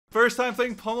First time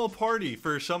playing Pummel Party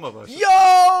for some of us.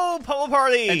 Yo, Pummel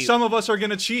Party! And some of us are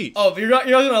gonna cheat. Oh, you're not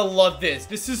gonna love this.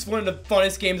 This is one of the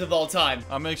funnest games of all time.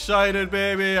 I'm excited,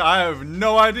 baby. I have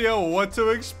no idea what to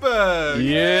expect.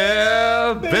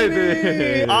 Yeah,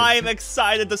 baby. I'm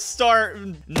excited to start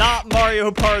not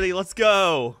Mario Party. Let's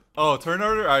go. Oh, turn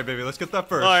order? All right, baby. Let's get that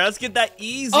first. All right, let's get that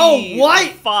easy. Oh, what?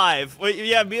 5. Wait,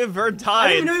 yeah, me and Vern I tied.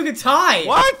 didn't even know you could tie.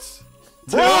 What?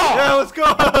 Two? Yeah, let's go.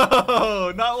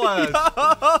 Not last.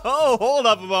 Oh, hold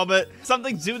up a moment. Some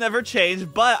things do never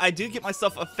change, but I do get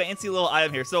myself a fancy little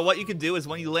item here. So what you can do is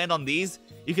when you land on these,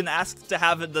 you can ask to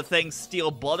have the thing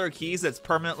steal blood or keys that's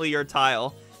permanently your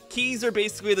tile. Keys are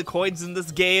basically the coins in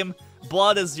this game.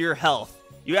 Blood is your health.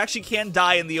 You actually can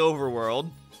die in the overworld.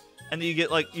 And you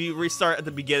get, like, you restart at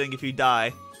the beginning if you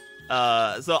die.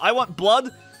 So I want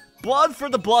blood. Blood for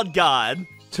the blood god.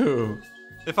 2.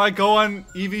 If I go on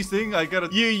Eevee's thing, I gotta...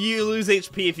 You lose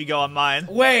HP if you go on mine.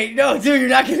 Wait, no, dude, you're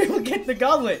not gonna be able to get the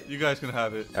goblet. You guys can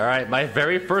have it. All right, my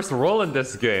very first roll in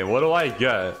this game. What do I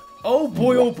get? Oh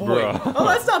boy, oh boy. Bro. Oh,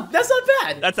 that's not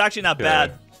bad. That's actually not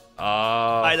bad.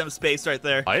 Item Item space right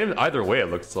there. either way, it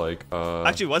looks like.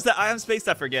 Actually, was that item space?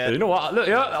 I forget. You know what?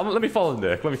 Yeah, let me follow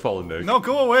Nick. Let me follow Nick. No,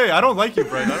 go away. I don't like you,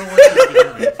 Brent. I don't want you to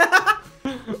hear me.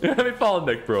 Yeah, let me follow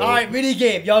Nick, bro. All right, mini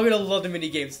game. Y'all gonna love the mini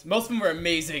games. Most of them are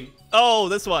amazing. Oh,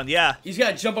 this one, yeah. You just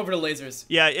gotta jump over the lasers.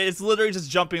 Yeah, it's literally just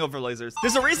jumping over lasers.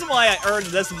 There's a reason why I earned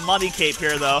this money cape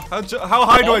here, though. How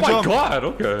high do I jump? Oh my god,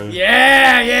 okay.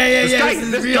 Yeah.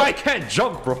 This guy can't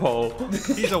jump, bro.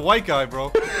 He's a white guy,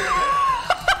 bro.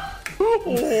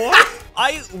 What?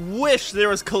 I wish there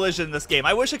was collision in this game.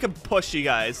 I wish I could push you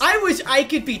guys. I wish I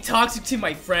could be toxic to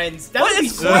my friends. That What? would be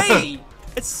It's great.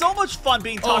 It's so much fun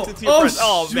being toxic to your oh, friends.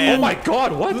 Oh, shoot. man. Oh my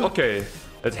god, what? Okay.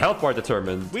 It's health bar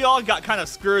determined. We all got kind of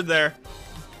screwed there.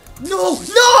 No,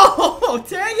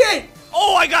 dang it.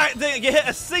 Oh, I got it. You hit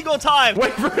a single time.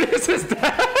 Wait, Brutus is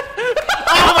dead?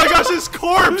 Oh my gosh, his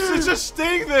corpse is just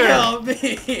staying there. Help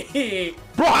me.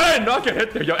 Bro, I did not get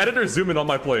hit there. Yo, editor, zoom in on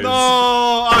my plays. No,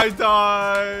 I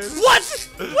died. What?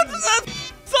 What is that?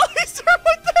 Somebody's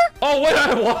right there. Oh, wait,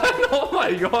 I won? Oh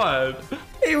my god.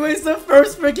 It was the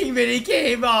first freaking mini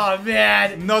game. Oh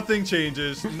man. Nothing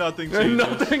changes. Nothing changes.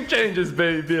 Nothing changes,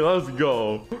 baby. Let's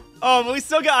go. Oh, but we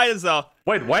still got items, though.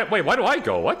 Wait, why do I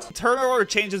go? What? Turn order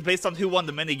changes based on who won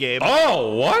the minigame.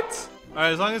 Oh, what?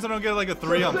 Alright, as long as I don't get like a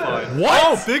 3, I'm fine. What?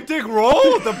 Oh, big dick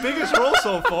roll? The biggest roll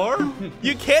so far?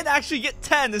 You can't actually get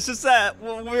 10. It's just that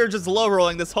we were just low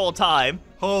rolling this whole time.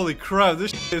 Holy crap,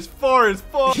 this shit is far as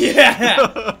fuck.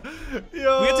 Yeah.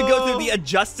 Yo. We have to go through the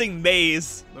adjusting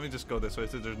maze. Let me just go this way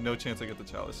so there's no chance I get the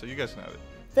chalice, so you guys can have it.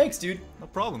 Thanks, dude. No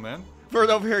problem, man. Vern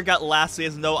over here got last, so he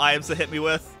has no items to hit me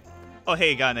with. Oh,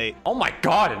 hey, he got an 8. Oh my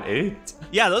god, an 8?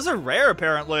 Yeah, those are rare,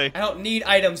 apparently. I don't need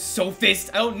items, Sophist.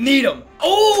 I don't need them.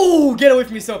 Oh, get away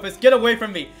from me, Sophist. Get away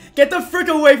from me. Get the frick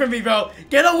away from me, bro.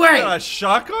 Get away. A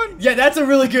shotgun? Yeah, that's a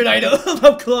really good item.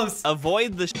 Up close.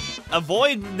 Avoid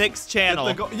avoid Nick's channel.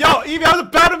 Yo, Eevee, I was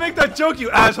about to make that joke,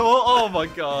 you asshole. Oh my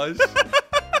gosh.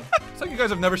 It's like you guys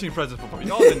have never seen presents before.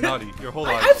 Y'all been naughty your whole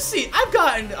life. I've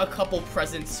gotten a couple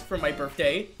presents for my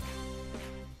birthday.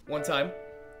 One time.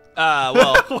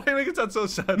 Well. Why make it sound so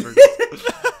sad?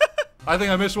 I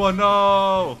think I missed one.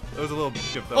 No. It was a little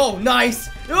gift though. Oh, nice.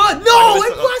 No,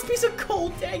 last piece of coal.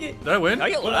 Dang it. Did I win? I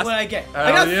get What last. did I get? Hell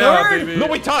I got yeah, third. baby. No,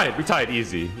 we tied. We tied.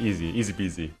 Easy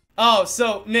peasy. Oh,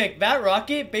 so Nick, that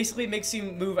rocket basically makes you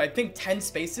move, I think, 10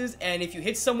 spaces, and if you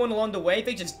hit someone along the way,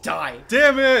 they just die.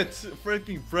 Damn it!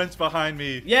 Freaking Brent's behind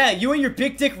me. Yeah, you and your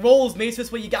big dick rolls made it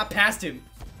so you got past him.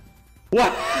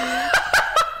 What?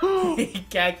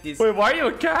 Cactus. Wait, why are you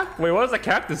a cactus? Wait, what does a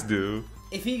cactus do?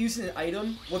 If he uses an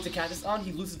item with the cactus on,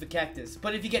 he loses the cactus.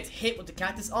 But if he gets hit with the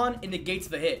cactus on, it negates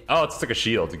the hit. Oh, it's like a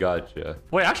shield. Gotcha.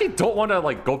 Wait, I actually don't want to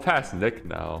like go past Nick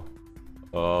now.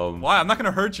 Why? I'm not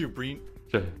gonna hurt you, Brent.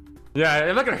 Yeah,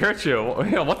 I'm not gonna hurt you.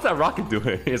 What's that rocket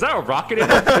doing? Is that a rocket? Is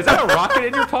that a rocket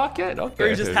in your pocket? Okay. Or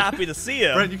you're just happy to see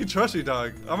him. Brent, you can trust me,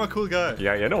 dog. I'm a cool guy.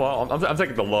 Yeah, you know what? I'm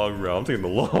taking the long route. I'm taking the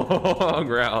long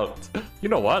route. You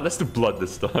know what? Let's do blood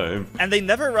this time. And they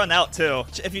never run out, too.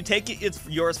 If you take it, it's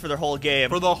yours for the whole game.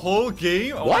 For the whole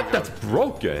game? Oh What? That's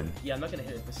broken. Yeah, I'm not gonna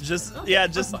hit it.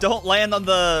 Just don't land on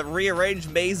the rearrange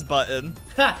maze button.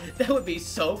 Ha! That would be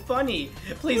so funny.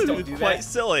 Please don't do Quite that.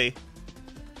 silly.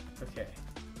 Okay.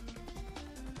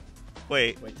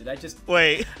 Wait. Wait, did I just...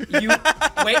 Wait. Wait.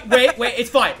 It's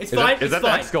fine. It's fine. Is that the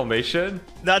exclamation?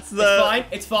 That's the. It's fine.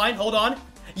 It's fine. Hold on.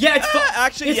 Yeah, it's fine.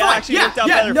 Actually, it's yeah, fine. actually worked out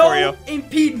better no for you.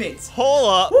 impediments. Hold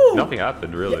up. Woo. Nothing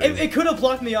happened really. It could have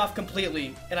blocked me off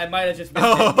completely, and I might have just missed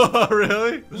Oh,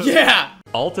 really? it. Yeah.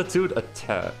 Altitude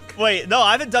attack. Wait, no,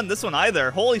 I haven't done this one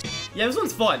either. Holy sh Yeah, this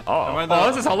one's fun.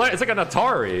 This is hilarious. It's like an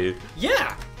Atari.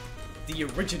 Yeah. The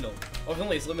original. Oh,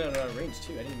 only it's limited on range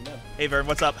too. I didn't even know. Hey, Vern,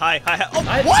 what's up? Hi. Oh,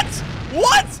 Hi. what?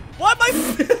 What? Why am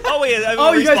I? Oh wait.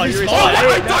 Oh, you guys respawn. respawned.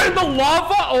 I died in the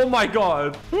lava. Oh my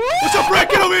god. What's up, Brett?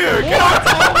 Get over here! Get out!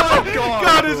 Oh my god!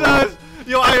 Got his ass!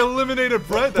 Yo, I eliminated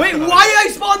Brett. Wait, why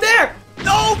did I spawn there?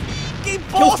 No! Keep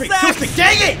Kill ball streak, sacks!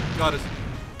 dang it! Got his.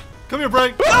 Come here,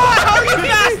 Brett. Ah, how are you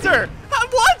faster?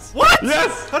 What? What?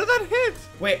 Yes. How did that hit?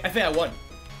 Wait, I think I won.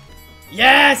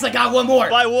 Yes, I got one more.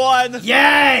 By one.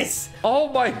 Yes! Oh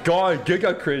my god,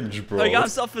 Giga cringe, bro. Oh, he got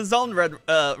himself his own red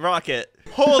rocket.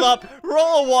 Hold up.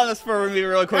 Roll a one for me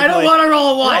real quickly. I don't want to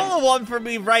roll a one. Roll a one for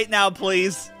me right now,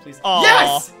 please. Please. Aw.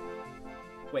 Yes!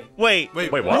 Wait. Wait.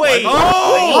 Wait, Wait. what?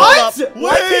 Oh! What? Hold up.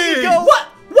 Why can't you go? What?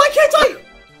 Why can't I?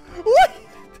 What?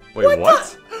 Wait,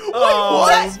 what? Oh,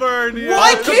 what? Bernie.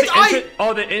 Why Oh, can't I?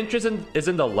 Oh, the entrance is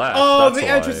in the left. Oh, that's the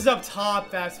why. entrance is up top.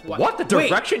 That's why. What? The Wait,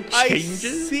 direction I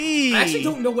changes? see. I actually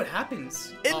don't know what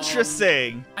happens.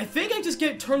 Interesting. I think I just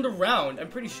get turned around. I'm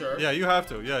pretty sure. Yeah, you have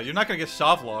to. Yeah, you're not gonna get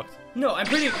soft locked. No, I'm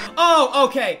pretty. Oh,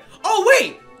 okay. Oh,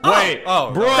 wait. Wait,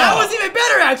 Oh, bro. That was even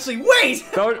better, actually. Wait.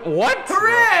 What?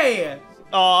 Hooray!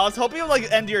 Oh, I was hoping it would like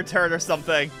end your turn or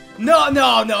something. No,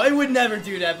 it would never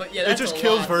do that. But yeah, It that's just a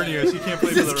kills lot, Verniers. He can't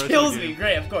play It for the just rest kills of the me. game.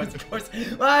 Great, of course.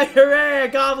 My hooray,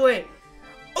 goblin.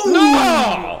 Ooh,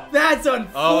 No! that's Oh,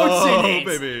 unfortunate.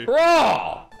 baby.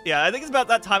 Bro! Yeah, I think it's about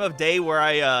that time of day where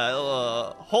I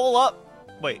hole up.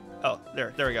 Wait. Oh,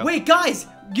 there we go. Wait, guys,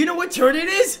 you know what turn it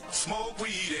is? I don't No. know what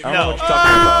you're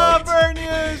Ah, talking about.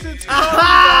 Verniers, it's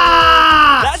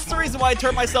Aha! That's the reason why I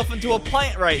turned myself into a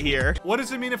plant right here. What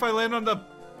does it mean if I land on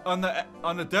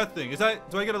the death thing? Is that,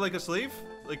 do I get like a sleeve?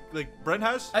 Like Brent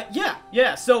has?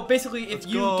 Yeah. So basically, if Let's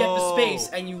you go. get the space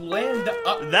and you land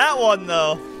up. That one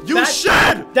though. You that-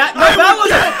 shed! That was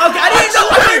okay. I didn't know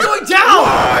I was going down.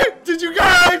 Why did you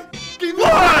guys?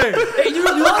 Why? Hey, you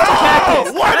lost the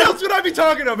cactus. What else would I be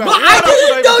talking about? But What I else would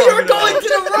didn't be know you were talking going about?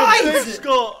 to the right. Big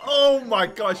skull. Oh my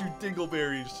gosh, you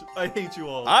dingleberries. I hate you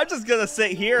all. I'm just gonna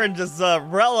sit here and just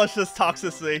relish this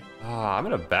toxicity. I'm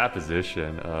in a bad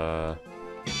position. I'll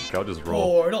just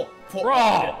roll. Portal.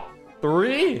 Bro!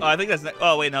 3? Oh, I think that's.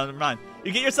 Oh wait, no, never mind.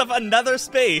 You get yourself another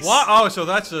space. What? Oh, so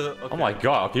that's a. Okay. Oh my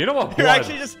god. Okay, you know what? You're Blood.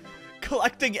 actually just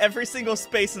collecting every single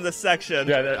space in this section.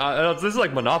 Yeah, this is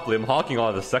like Monopoly. I'm hawking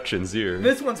all the sections here.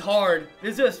 This one's hard.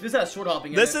 This has short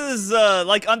hopping. This is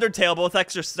like Undertale, but with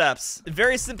extra steps.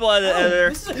 Very simple editor.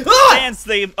 This is ah! Dance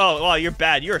theme. Oh, wow, you're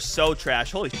bad. You're so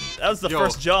trash. Holy, that was the Yo.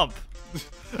 first jump.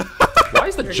 Why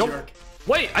is the You're a jump? jerk.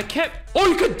 Wait, I can't. Oh,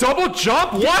 you can double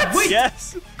jump? What? Wait.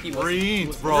 Yes. He was-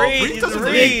 Reed, bro. Reed, Reed doesn't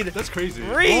Reed. read. That's crazy.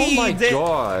 Reed. Oh my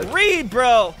god. Reed,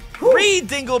 bro. Reed,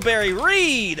 Dingleberry.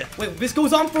 Reed. Wait, this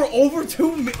goes on for over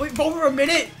over a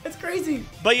minute. That's crazy.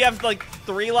 But you have like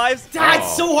 3 lives.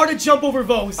 That's Oh. so hard to jump over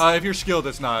those. If you're skilled,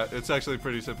 it's not. It's actually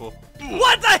pretty simple.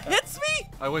 What? That hits me?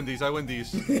 I win these.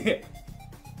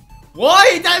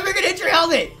 Why? That freaking hit your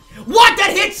helmet. What?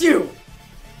 That hits you.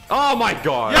 Oh my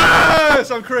god.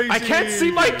 Yes, I'm crazy. I can't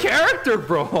see my character,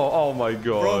 bro. Oh my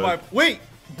god. Bro, wait.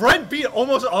 Brent beat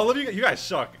almost all of you. You guys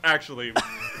suck, actually.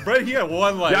 Brent, he had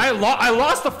 1 life. Yeah, I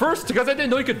lost the first because I didn't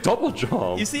know you could double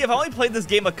jump. You see, I've only played this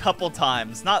game a couple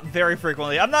times, not very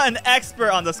frequently. I'm not an expert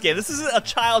on this game. This isn't a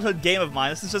childhood game of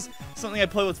mine. This is just something I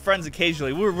play with friends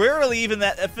occasionally. We rarely even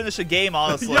finish a game,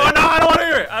 honestly. Yo, no, I don't want to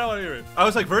hear it. I don't want to hear it. I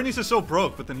was like, Vernies is so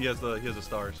broke, but then he has a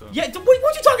star. So Yeah.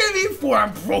 What you talking to me for?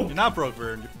 I'm broke. you're not broke,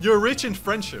 Vern. You're rich in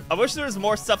friendship. I wish there was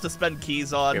more stuff to spend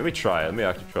keys on. Let me try it. Let me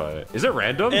actually try it. Is it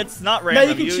random? It's not random.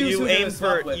 you can choose who you you're aim gonna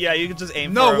swap for. with. Yeah, you can just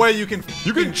aim for. No 'em. way you can.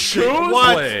 You can choose?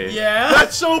 What? Wait. Yeah.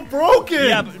 That's so broken.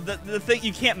 Yeah, but the thing,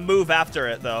 you can't move after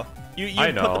it though. You I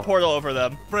put know. the portal over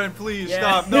them. Brent, please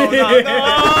Yeah. stop.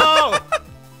 No.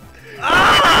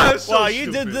 Ah, so Wow, you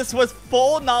did stupid. this with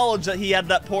full knowledge that he had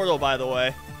that portal, by the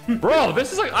way. Bro,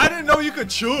 this is like. I didn't know you could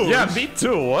choose. Yeah, me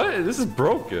too. What? This is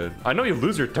broken. I know you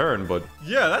lose your turn, but.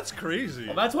 Yeah, that's crazy.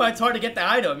 Well, that's why it's hard to get the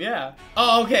item. Yeah.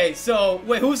 Oh, okay. So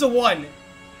wait, who's the one?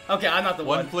 Okay, I'm not the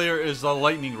One one. player is the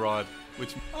lightning rod,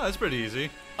 which that's pretty easy.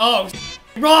 Oh,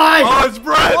 right. Oh, it's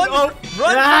Brent. Run, Oh,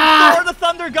 run Ah! for the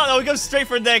thunder gun. Oh, he goes straight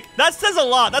for Nick. That says a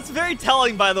lot. That's very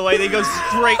telling, by the way. They go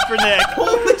straight for Nick.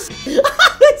 Holy sh-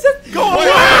 go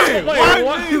away! wait, Why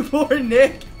what? me? Poor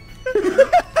Nick.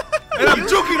 And I'm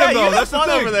joking Yeah, him you though. have That's the fun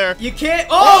thing. over there. You can't.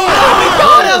 Oh, we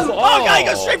got him. Oh, God, he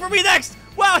goes straight for me next.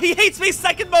 Wow, he hates me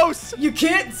second most. You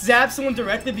can't zap someone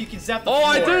directly, but you can zap the Oh, floor.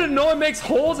 I didn't know it makes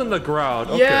holes in the ground.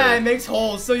 Okay. Yeah, it makes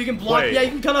holes, so you can block. Wait. Yeah, you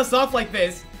can cut us off like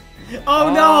this.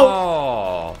 Oh no!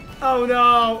 Oh. Oh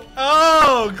no!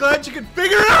 Oh, glad you could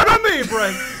figure it out on me,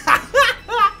 Brent.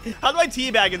 How do I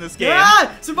teabag in this game?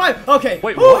 Ah! Survive! Okay.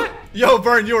 Wait, Whew. what? Yo,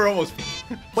 Vern, you were almost.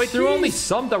 Wait, there were only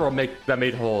some that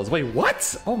made holes. Wait,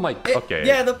 what? Oh my. Okay.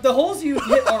 Yeah, the holes you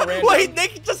hit are random. Wait,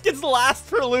 Nick just gets last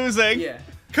for losing. Yeah.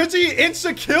 Cause he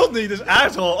insta-killed me, this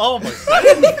asshole. Oh my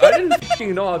god. I didn't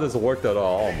fucking know how this worked at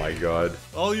all. Oh my god.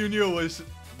 All you knew was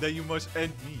that you must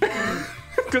end me.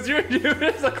 Because you're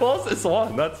the closest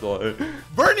one. That's why.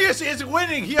 Vernius is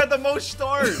winning. He had the most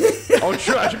stars. Oh,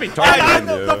 true. I should be I targeting had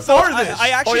you. the farthest. I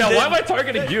Oh actually yeah, did. why am I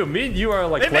targeting you? Me and you are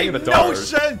like It playing made in the no dark.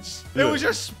 sense. Yeah. It was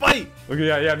just spite. Okay,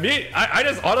 yeah. Me, I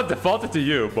just auto defaulted to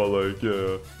you, but like,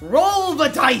 yeah. Roll the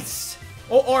dice.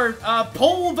 Or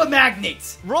pull the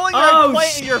magnet. Rolling your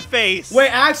plate in your face. Wait,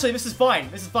 actually, this is fine.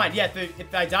 This is fine. Yeah,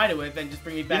 if I die to it, then just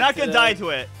bring me back. You're not gonna die to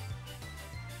it.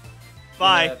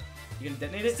 Bye. You gonna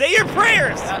detonate it? Say your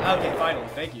prayers. Okay, finally.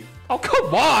 Thank you. Oh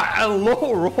come on, a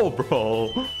low roll, bro.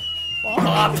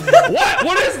 Stop.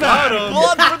 What is that?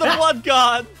 Blood for the blood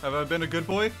god. Have I been a good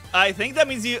boy? I think that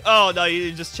means you. Oh no,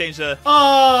 you just changed the.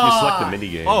 You select the mini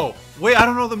game. Oh, wait, I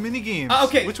don't know the mini games.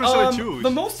 Okay. Which one should I choose? The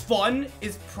most fun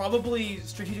is probably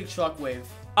strategic shockwave.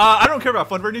 I don't care about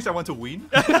fun, Vernice. I want to win.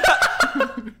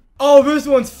 Oh, this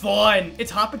one's fun. It's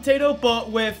hot potato,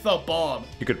 but with a bomb.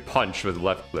 You could punch with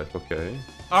left click, okay.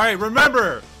 All right,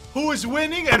 remember who is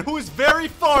winning and who is very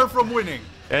far from winning.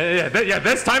 And yeah,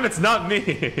 this time it's not me.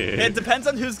 It depends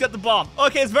on who's got the bomb.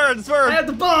 Okay, it's Vern. It's I Vern. have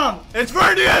the bomb. It's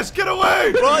Vernius. Get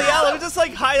away. Well, yeah. Let me just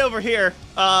like hide over here.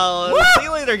 See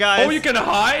you later, guys. Oh, you can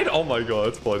hide? Oh my god,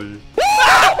 it's funny.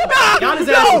 Got his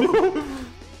ass.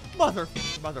 Mother.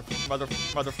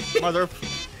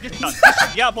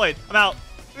 Yeah, Blade. I'm out.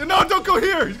 No, don't go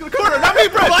here. He's gonna corner. Not me,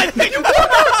 Brett. Fine.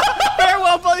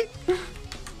 Farewell, buddy.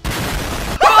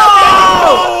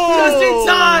 Oh! Just in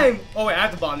time. Oh wait, I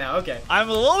have the bomb now. Okay. I'm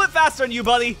a little bit faster than you,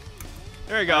 buddy.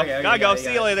 There you go. Okay, Gotta go. got it, See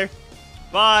got you it. later.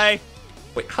 Bye.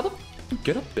 Wait, how the f you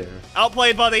get up there?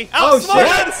 Outplayed, buddy. Oh,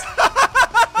 Outsmarted.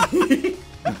 shit.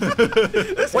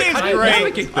 This Wait, game's how do you great.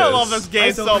 navigate I love this? this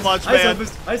game so much, man.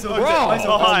 I so Bro,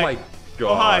 Oh, hi. my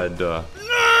Oh, hi. god.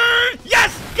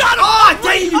 Yes, got him. Oh,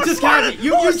 dang it, you just got it.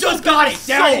 You just got it.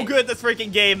 Damn So it. good at this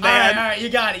freaking game, All man. right, you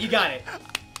got it. You got it.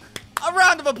 A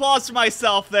round of applause for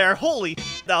myself there. Holy,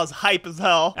 that was hype as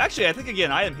hell. Actually, I think I get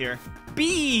an item here.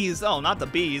 Bees. Oh, not the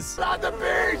bees. Not the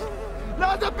bees.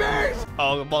 Not the bees.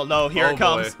 Oh, well, no. Here Oh, it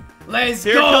comes. boy. Let's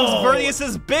Here go. comes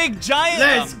Vernius's big giant.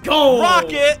 Let's go.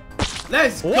 Rocket.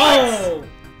 Let's What? go.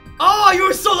 Oh, you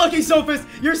were so lucky, Sophus.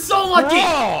 You're so lucky.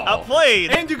 Oh.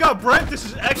 Outplayed. And you got Brent. This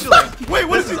is excellent. Wait,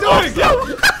 what is he doing? Where is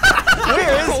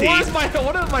he?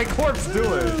 What is my corpse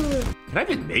doing? Can I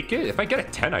even make it? If I get a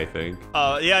 10, I think.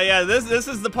 Yeah. This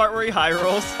is the part where he high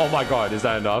rolls. Oh my god, is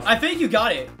that enough? I think you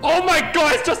got it. Oh my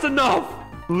god, it's just enough!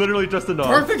 Literally just enough.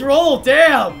 Perfect roll.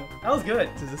 Damn. That was good.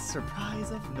 To the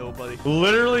surprise of nobody.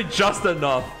 Literally just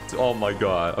enough. Oh my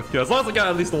god. Okay, as long as I got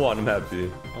at least one, I'm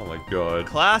happy. Oh my god.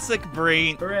 Classic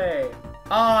brain. Hooray.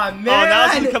 Aw, man. Oh, now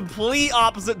it's in the complete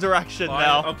opposite direction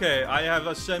now. Okay, I have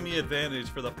a semi-advantage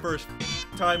for the first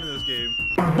time in this game.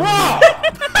 Bro!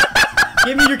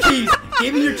 Give me your keys.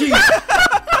 Give me your keys.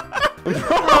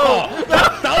 Bro!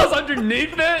 That was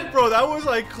underneath it? Bro, that was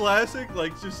like classic,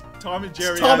 like just Tom and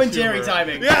Jerry. Tom and ass Jerry humor.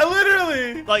 timing. Yeah,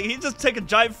 literally. Like, he just take a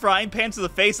giant frying pan to the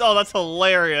face. Oh, that's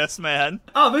hilarious, man.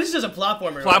 Oh, this is just a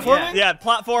platformer. Platforming? Yeah. Yeah,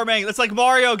 platforming. It's like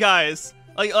Mario, guys.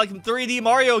 Like 3D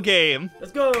Mario game.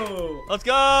 Let's go. Let's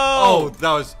go. Oh,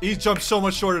 that was. He jumped so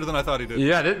much shorter than I thought he did.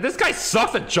 Yeah, this guy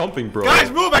sucks at jumping, bro.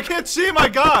 Guys, move! I can't see my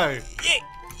guy.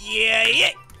 Yeah.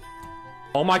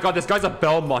 Oh my god, this guy's a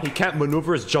Belmont. He can't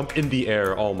maneuver his jump in the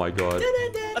air. Oh my god.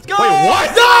 Let's go. Wait,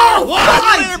 what? No! See you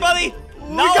What? later, buddy.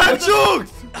 We got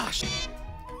juked. Ah, shit.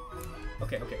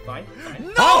 Okay, fine.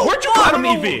 No. Oh, where'd you fuck. come from,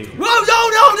 Evie? Whoa,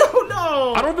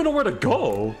 no! I don't even know where to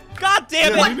go. God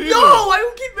damn it. Yeah, What? me No! neither.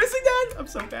 I keep missing that. I'm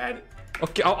so bad.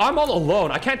 Okay, I'm all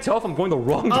alone. I can't tell if I'm going the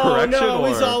wrong Oh direction no, or...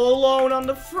 he's all alone on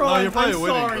the front. No, you're probably I'm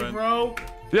winning, sorry, Brent. bro.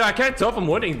 Yeah, I can't tell if I'm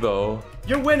winning, though.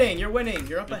 You're winning. You're winning.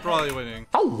 You're up ahead. Probably winning.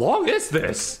 How long is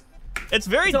this? It's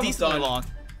very It's almost decently done. long.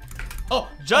 Oh,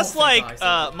 Just oh, like thank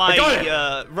God, my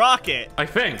got it. rocket. I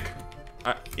think.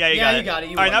 Yeah, you Yeah, got you it. got it.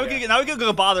 You All right, won, now we can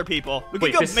go bother people. We can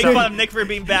Wait, go this make sound- fun of Nick for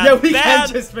being bad. Yeah, we bad,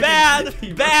 can just freaking bad, hit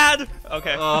people. bad.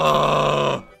 Okay.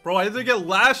 Bro, I either get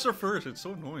last or first. It's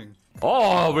so annoying.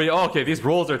 Oh, okay, these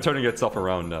rolls are turning itself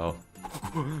around now.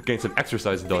 Getting some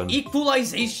exercise done.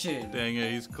 Equalization. Dang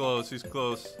it, he's close. He's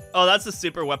close. Oh, that's the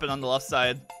super weapon on the left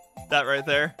side. That right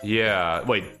there. Yeah,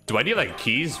 wait, do I need like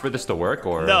keys for this to work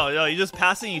or? No, you just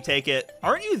pass it and you take it.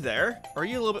 Aren't you there? Or are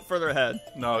you a little bit further ahead?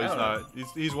 No, he's don't not.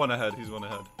 He's one ahead. He's one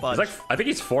ahead. But He's like, I think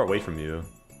he's 4 away from you.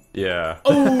 Yeah.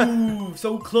 Oh,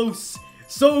 so close.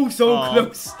 So Aw.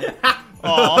 close.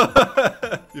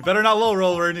 Aw. You better not low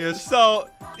roll, Vernius. So,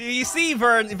 you see,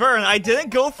 Vern, I didn't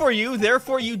go for you,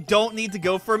 therefore you don't need to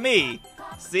go for me.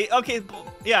 See? Okay,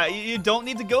 yeah, you don't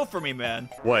need to go for me, man.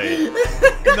 Wait.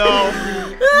 No.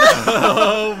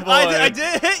 Oh boy. I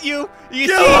didn't hit you. You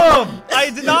Kill see? him! I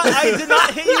did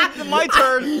not hit you in my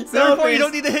turn. Therefore, you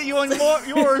don't need to hit you on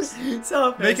yours.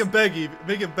 Sophist. Make him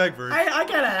beg, Vern. I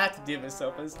kind of have to do this,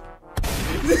 Sophist.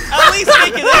 At least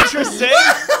make it interesting.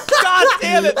 God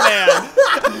damn it, man.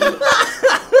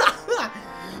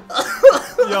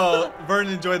 Yo, Vern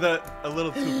enjoyed that a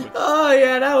little too much. Oh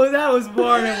yeah, that was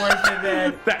more than worth it,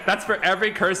 man. That's for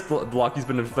every curse block he's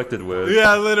been inflicted with.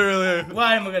 Yeah, literally.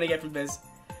 What am I gonna get from this?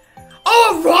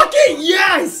 Oh, a rocket!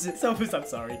 Yes! Sophist, I'm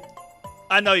sorry.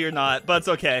 I know you're not, but it's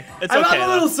okay. It's I'm okay. a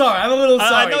little sorry. I'm a little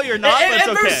sorry. I know you're not, but it's if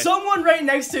okay. there's someone right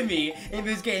next to me in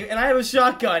this game, and I have a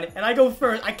shotgun, and I go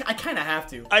first, I kind of have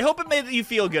to. I hope it made you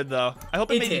feel good, though. I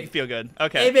hope it made you feel good.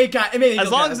 Okay. It made me As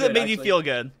feel long kinda as it good, made you actually. feel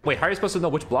good. Wait, how are you supposed to know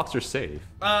which blocks are safe?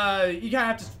 You kind of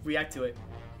have to react to it.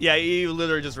 Yeah, you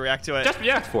literally just react to it. Just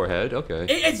react, forehead. Okay.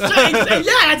 It's yeah,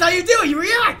 that's how you do it. You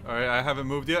react. All right, I haven't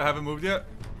moved yet. Haven't moved yet.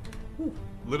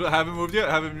 Haven't moved yet.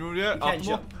 Can't Optimal.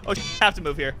 jump. Oh, have to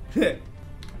move here.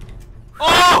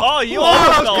 Oh! Oh, you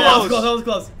almost fell That off. was close. That was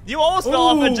close. You almost fell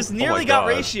off and just Ooh. nearly my got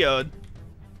God. ratioed.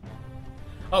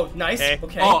 Oh, nice. Okay.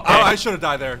 Okay. Oh, I should have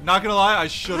died there. Not gonna lie, I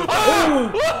should have.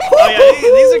 Oh yeah,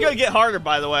 these are gonna get harder,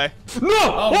 by the way. No!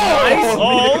 Oh, nice.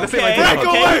 Oh, This ain't okay. my Break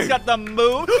turn. away. He's got the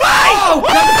move. Oh,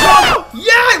 got the jump.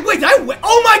 Yeah. Wait, I win.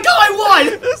 Oh my God, I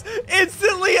won. Just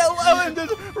instantly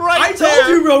eliminated right I there. told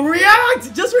you, bro.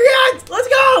 React. Just react. Let's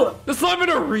go. It's not even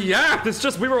a react. It's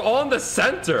just we were all in the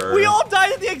center. We all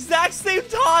died at the exact same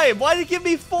time. Why did it give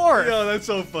me 4? Yo, that's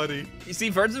so funny. You see,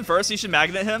 Vern's in first. You should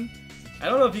magnet him. I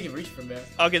don't know if you can reach from there.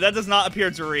 Okay, that does not appear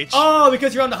to reach. Oh,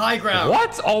 because you're on the high ground.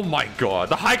 What? Oh my God.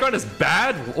 The high ground is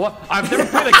bad? What? I've never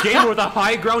played a game where the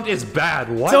high ground is bad.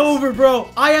 What? It's over, bro.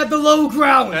 I have the low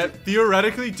ground. That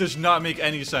theoretically does not make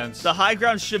any sense. The high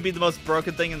ground should be the most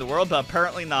broken thing in the world, but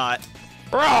apparently not.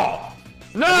 Bro!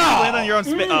 No! You land on your own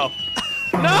spin. Oh.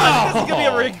 No! This is gonna be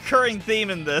a recurring theme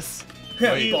in this.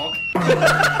 Bonk.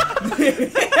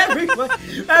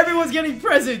 Everyone's getting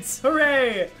presents.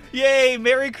 Hooray. Yay!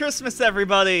 Merry Christmas,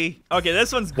 everybody. Okay,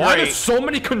 this one's Why great. there's so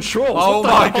many controls? Oh What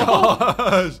my the hell?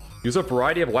 gosh. Use a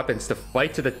variety of weapons to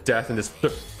fight to the death in this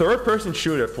third-person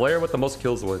shooter. Player with the most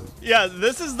kills wins. Yeah,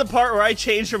 this is the part where I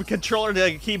changed from controller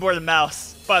to keyboard and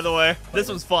mouse. By the way, this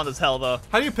one's fun as hell, though.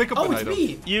 How do you pick up Oh, an it's item?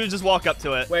 me. You just walk up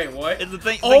to it. Wait, what? It's the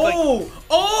thing. Oh,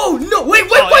 no. Wait,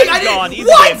 Oh, I it's gone. didn't. Easy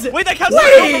What? game. Wait, that counts as a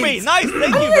kill for me. Nice,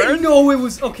 thank I you, didn't Vern. know it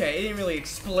was. Okay, it didn't really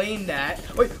explain that.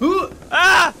 Wait, who?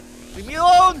 Ah! Leave me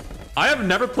alone. I have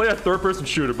never played a third-person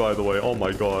shooter, by the way. Oh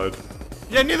my God.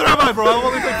 Yeah, neither have I, bro. I've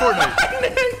only played Fortnite.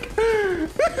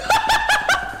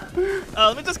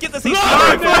 Let me just get this. No,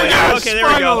 okay, there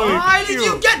we go. finally. Why did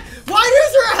you get? Why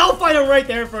is there a health item right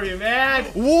there for you, man?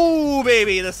 Ooh,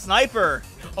 baby, the sniper.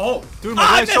 Oh, Dude, Ah, my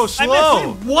I guy's so missed, I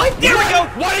slow. missed. what? There we go.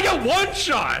 Why did you get one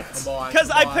shot? Come on. Because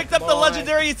I come on, picked up come the on.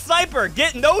 legendary sniper.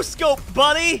 Get no scope,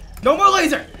 buddy. No more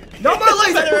laser. No more Better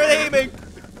laser. at aiming.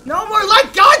 No more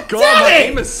light. God God, damn my it!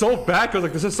 aim is so bad because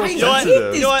like this is so I hate sensitive.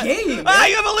 this You know what? game, Ah, man.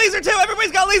 you have a laser too.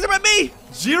 Everybody's got a laser but me.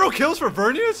 0 kills for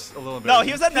Vernius? A little bit. No,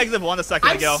 he was at -1 a second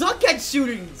I ago. suck at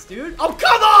shootings, dude. Oh,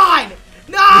 come on!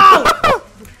 No!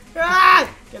 Ah!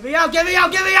 Get me out! Get me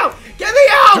out! Get me out! Get me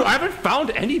Dude, out! I haven't found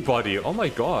anybody. Oh my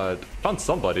God. Found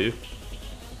somebody.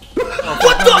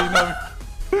 What the?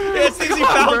 It seems you Come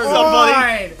on, found Vern. somebody.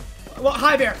 Fine. Well,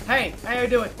 hi, Bear. Hey, how you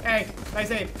doing? Hey,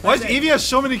 nice aim. Why Nice does aim. Evie have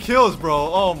so many kills,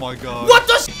 bro? Oh my god. What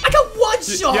the? I got one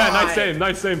shot. Yeah,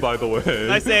 nice aim, by the way.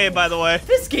 Nice aim, by the way.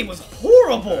 This game was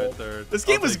horrible. Third. This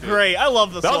game I'll was take it. great. I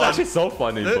love this That was one. actually so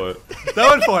funny, but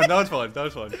That was fun. That was fun. That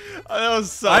was fun. That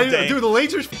was so dang. Dude, the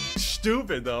laser's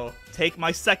stupid though. Take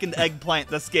my second eggplant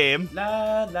this game.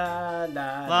 La la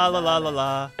la La la la la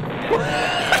la.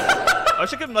 I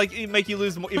wish I could like make you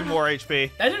lose even more HP.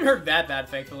 That didn't hurt that bad,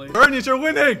 thankfully. Vernius, you're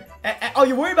winning. Oh,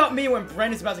 you worry about me when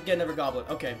Brandon's about to get another goblet.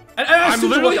 Okay. I'm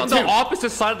literally on the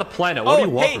opposite side of the planet. What do you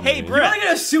want hey, from hey, me? Brett. You're gonna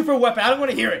get a super weapon. I don't want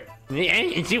to hear it.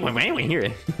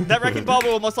 That wrecking ball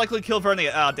will most likely kill Vernie.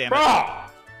 Ah, damn it. Bro!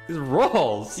 These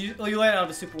rolls. You landed on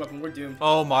the super weapon. We're doomed.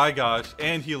 Oh my gosh,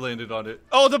 and he landed on it.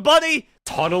 Oh, the bunny!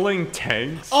 Tunneling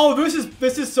tanks. Oh, this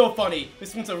is so funny.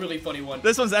 This one's a really funny one.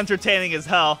 This one's entertaining as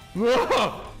hell.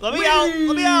 Let me Whee! out!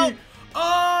 Let me out!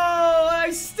 Oh, I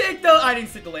didn't stick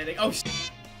the landing. Oh,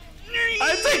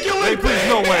 I take you Hey, with please, me.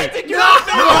 no way. I take you No! with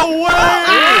me. No way!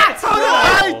 Ah! How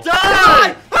did I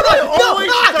die?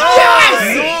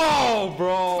 Yes! No,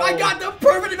 bro. I got the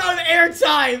perfect amount of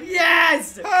airtime.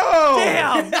 Yes! Oh!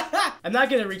 Damn! I'm not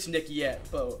gonna reach Nick yet,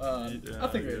 but I'll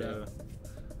figure it out.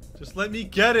 Just let me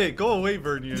get it. Go away,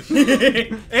 Vernius.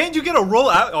 And you get a roll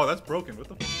out. Oh, that's broken. What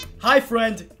the? Hi,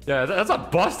 friend. Yeah, that's a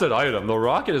busted item. The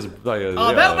rocket is like.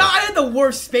 Oh, yeah. I had the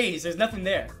worst space. There's nothing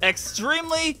there.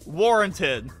 Extremely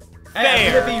warranted. Hey,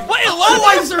 Fair. Wait, Wait,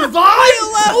 I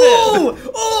survived?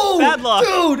 Ooh! Bad luck.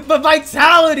 Dude, the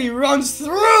vitality runs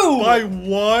through! By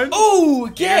one? Ooh,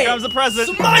 okay! Here comes the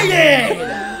present. Smiting!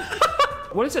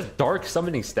 What is a dark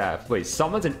summoning staff? Wait,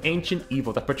 summons an ancient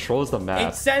evil that patrols the It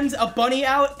map. sends a bunny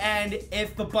out, and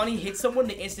if the bunny hits someone,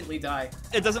 they instantly die.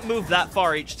 It doesn't move that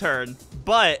far each turn.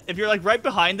 But if you're like right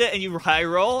behind it and you high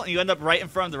roll and you end up right in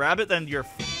front of the rabbit, then you're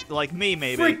like me,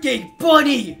 maybe. Freaking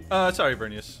bunny! Sorry,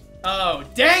 Vernius. Oh,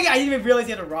 dang! I didn't even realize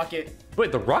he had a rocket.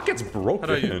 Wait, the rocket's broken.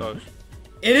 How do you? Oh,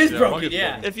 It is Yeah, broken, rocket's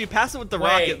yeah. broken. If you pass it with the Wait.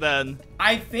 rocket, then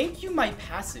I think you might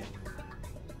pass it.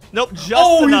 nope, just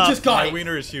Oh, enough. you just got my it.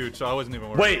 wiener is huge, so I wasn't even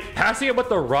worried. Wait, passing it with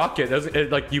the rocket, doesn't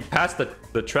it, like you pass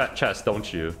the chest,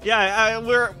 don't you? Yeah,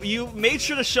 you made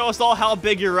sure to show us all how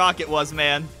big your rocket was,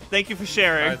 man. Thank you for I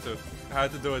sharing.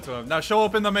 had to do it to him. Now show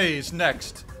up in the maze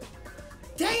next.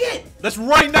 Dang it! That's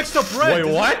right next to Brett.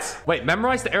 Wait, what? Wait,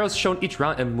 memorize the arrows shown each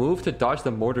round and move to dodge the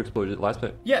mortar explosion. Last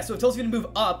bit. Yeah, so it tells you to move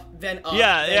up, then up,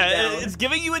 Yeah, then yeah, down. it's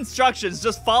giving you instructions.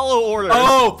 Just follow orders.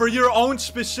 Oh, for your own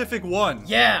specific one.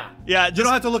 Yeah. Yeah, You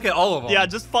don't have to look at all of them. yeah,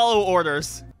 just follow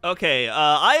orders. Okay,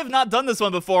 I have not done this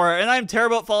one before, and I'm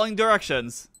terrible at following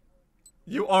directions.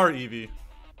 You are Evie.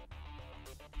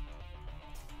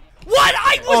 What?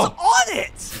 I was Oh. on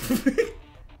it!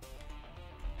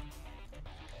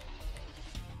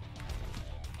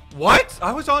 What?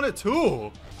 I was on it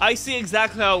too. I see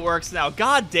exactly how it works now.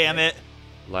 God damn it.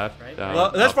 Left, Right, down.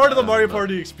 Well, that's up, part of the down, Mario up.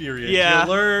 Party experience. Yeah. You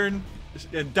learn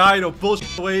and die to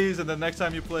bullshit ways, and then next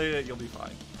time you play it, you'll be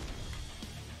fine.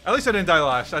 At least I didn't die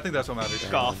last. I think that's what matters.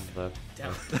 Golf. Left.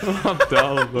 Down. Up,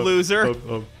 down, up, Loser.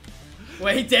 up.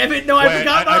 Wait, damn it! No, I Wait,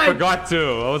 forgot I mine. forgot to.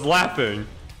 I was laughing.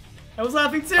 I was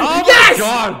laughing too. Oh yes! my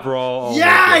god, bro. Oh my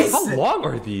Yes! God. How long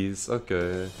are these?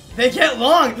 Okay. They get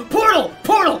long. Portal,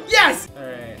 portal. Yes. All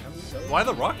right, Why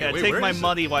the rocket? Yeah, Wait, take where my is it?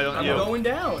 money, why don't I'm you? going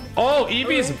down. Oh,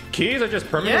 Eevee's keys are just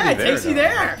permanently Yeah, it there takes you now.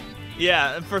 there.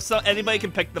 Yeah, and for some, anybody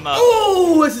can pick them up.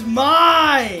 Ooh, this is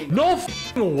mine. No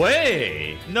f***ing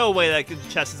way. No way that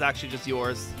chest is actually just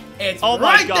yours. It's Oh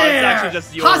my right God, there. it's actually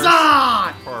just yours.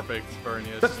 Huzzah! Perfect,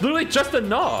 Vernius. That's literally just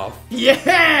enough.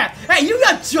 Yeah. Hey, you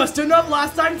got just enough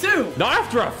last time too. Not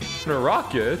after a f***ing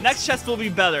rocket. Next chest will be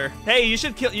better. Hey, you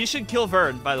should kill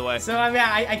Vern, by the way. So I mean,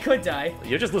 I could die.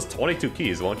 You just list 22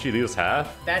 keys. Won't you lose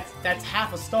half? That's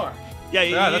half a star, Yeah,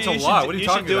 Yeah, that's a lot. What are you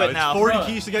talking do about? it now. It's 40 Bruh.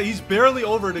 keys to get. He's barely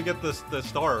over to get the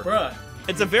star. bruh.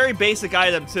 It's a very basic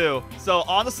item too. So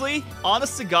honestly,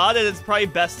 honest to God, it's probably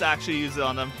best to actually use it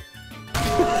on them.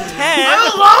 10.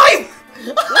 I'm alive.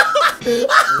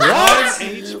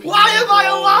 What? Why am I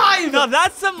alive? Now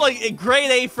that's some like grade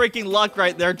A freaking luck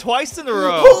right there, twice in a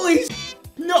row. Holy.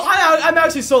 No, I'm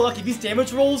actually so lucky. These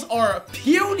damage rolls are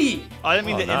puny. I didn't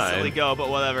mean Oh, to instantly nine. go, but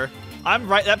whatever. I'm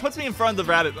right. That puts me in front of the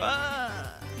rabbit.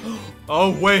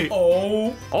 Oh wait.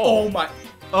 Oh my.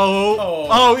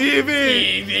 Oh,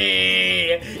 Evie.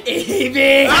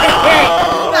 Evie.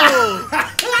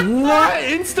 What?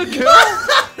 Insta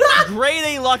kill? Grade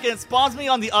A luck, and it spawns me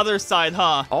on the other side,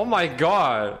 huh? Oh my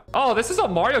god. Oh, this is a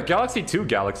Mario Galaxy 2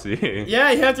 galaxy.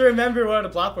 Yeah, you have to remember where the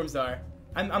platforms are.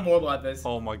 I'm horrible at this.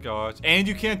 Oh my gosh. And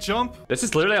you can't jump? This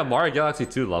is literally a Mario Galaxy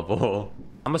 2 level.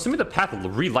 I'm assuming the path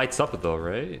re-lights up though,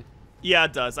 right? Yeah,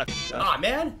 it does. Ah,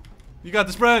 man. You got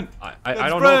this, Brent. I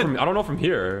don't know from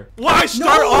here. Why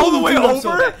start all the way dude, I'm so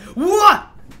over? bad. What?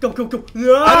 Go, go, go.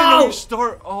 No. I didn't know you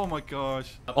start. Oh my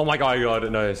gosh. Oh my god, I got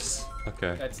it. Nice.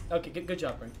 Okay. That's okay. Good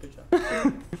job, Brent. Good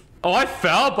job. Oh, I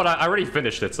fell, but I already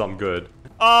finished it, so I'm good.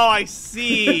 Oh, I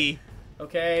see.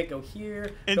 Okay, go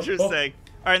here. Go- Interesting.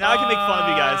 All right, now I can make fun of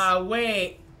you guys.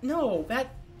 Wait. No,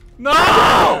 that. No!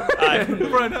 Hi.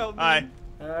 Brent, help me. Hi.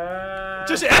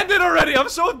 Just end it already. I'm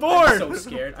so bored. I'm so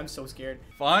scared. I'm so scared.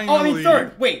 Finally. Oh, I mean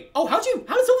third. Wait. Oh, how did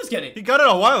Silvus get it? He got it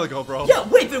a while ago, bro. Yeah.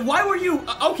 Wait. Then why were you?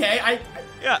 Okay.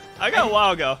 Yeah, I got a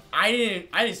while ago. I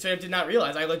didn't straight up did not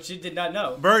realize. I legit did not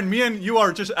know. Burn, me and you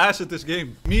are just ass at this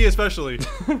game. Me especially.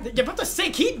 Yeah, but to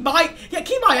say keep my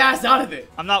ass out of it.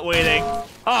 I'm not waiting.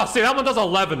 Oh, see, that one does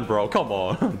 11, bro. Come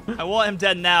on. I want him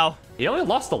dead now. He only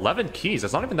lost 11 keys.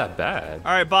 That's not even that bad.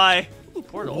 All right, bye. Ooh,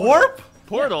 portal. Warp?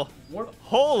 Portal. Warp,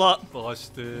 Hold up.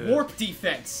 Busted. warp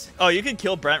defense. Oh, you can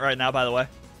kill Brent right now, by the way.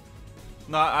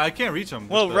 Nah, I can't reach him.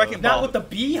 Well, with the- Wrecking Not Ball. with the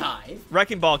beehive.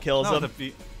 Wrecking Ball kills Not him. with the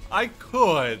feet. I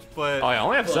could, but Oh, I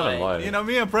only have 7 Boy, lives. you know,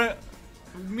 me and Brent,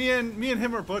 me and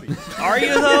him are buddies. Are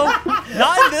you though?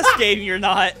 Not in this game, you're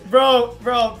not. Bro,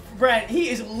 Brent, he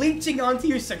is leeching onto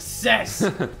your success.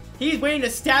 He's waiting to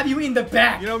stab you in the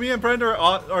back. You know, me and Brent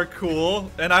are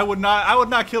cool, and I would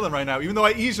not kill him right now, even though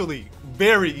I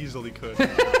very easily could.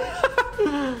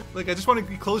 Like, I just want to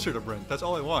be closer to Brent. That's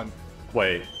all I want.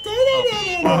 Wait.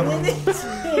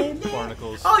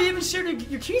 Barnacles. Oh, you even shared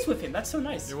your keys with him. That's so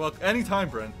nice. You're welcome. Anytime,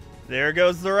 Brent. There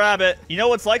goes the rabbit. You know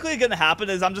what's likely gonna happen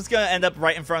is I'm just gonna end up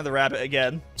right in front of the rabbit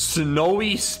again.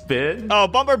 Snowy spin? Oh,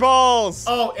 bumper balls!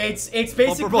 Oh, it's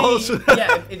basically balls.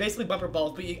 yeah, it's basically bumper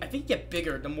balls, but I think you get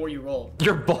bigger the more you roll.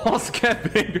 Your balls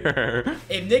get bigger.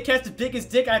 If Nick has the biggest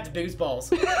dick, I have the biggest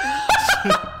balls.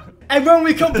 And when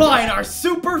we combine our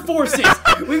super forces,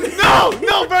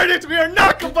 No, Verdict, we are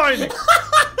not combining.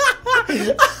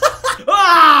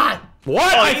 ah!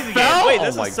 What? Oh, I easy fell? game. Wait, Oh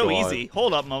this my is so God. easy.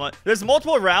 Hold up, moment. There's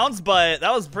multiple rounds, but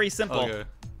that was pretty simple. Okay.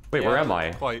 Wait, where am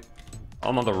I? Quite.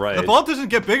 I'm on the right. The ball doesn't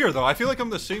get bigger though. I feel like I'm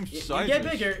the same You size. get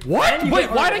bigger. What? and you Wait,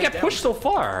 get why harder did I get down. pushed so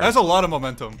far? That's a lot of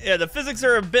momentum. Yeah, the physics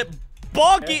are a bit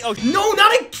bonky. Oh, No,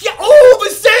 not again! Oh,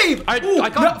 the save! I Ooh,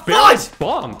 got fudge! barely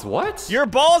bumped. What? your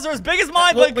balls are as big as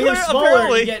mine, Well, but when you're clear, smaller,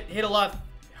 apparently. you get hit a lot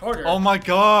harder. Oh my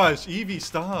gosh, Evie,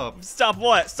 stop. Stop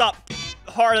what? Stop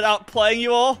hard out playing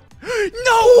you all? No!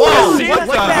 Whoa, See, what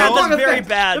that's the bad. hell? That's very effect.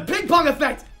 bad. The ping pong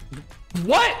effect!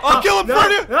 What? I'll kill him, No,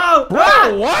 Verdict. no, Bro,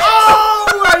 ah! what?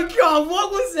 Oh my god, what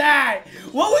was that?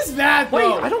 What was that, Wait,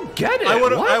 bro? I don't get it. I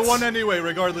What? won anyway,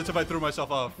 regardless if I threw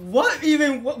myself off. What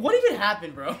even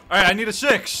happened, bro? All right, I need a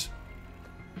 6.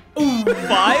 Ooh.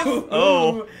 5?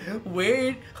 Oh.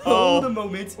 Wait, hold Oh. a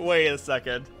moment. Wait a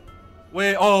second.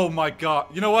 Wait, oh my god.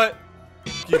 You know what?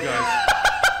 You guys.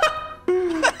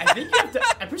 I think you have to,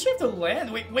 I'm pretty sure you have to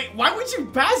land. Wait, why would you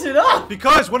pass it up?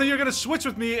 Because one of you are gonna switch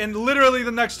with me in literally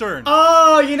the next turn.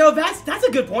 Oh, you know, that's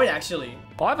a good point, actually.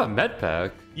 Oh, I have a med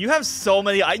pack. You have so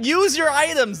many. Use your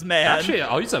items, man. Actually,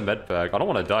 I'll use a med pack. I don't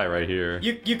want to die right here.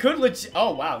 You could legit,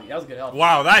 oh wow, that was good help.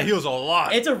 Wow, that heals a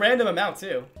lot. It's a random amount,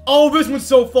 too. Oh, this one's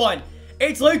so fun.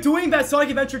 It's like doing that Sonic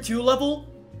Adventure 2 level,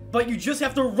 but you just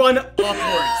have to run upwards.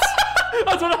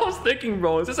 That's what I was thinking,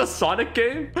 bro. Is this a Sonic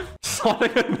game?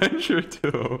 Sonic Adventure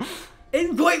 2.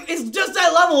 It's just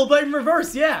that level, but in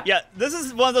reverse, yeah. Yeah, this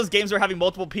is one of those games where having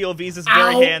multiple POVs is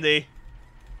very Ow. handy.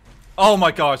 Oh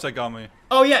my gosh, that got me.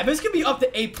 Oh yeah, this could be up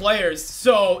to 8 players,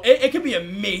 so it could be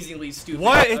amazingly stupid.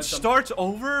 What? It starts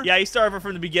over? Yeah, you start over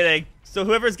from the beginning. So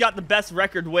whoever's got the best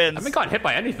record wins. I haven't gotten hit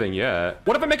by anything yet.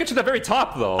 What if I make it to the very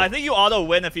top, though? I think you auto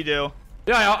win if you do.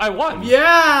 Yeah, I won.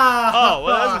 Yeah! Oh,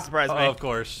 well, that doesn't surprise me. Of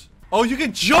course. Oh, you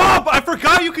can jump! I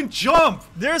forgot you can jump!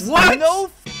 There's What? no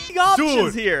f***ing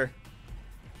options Dude. here.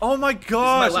 Oh my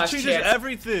gosh, it last changes chance.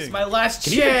 everything. It's my last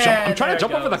Can you even chance. jump? I'm trying There to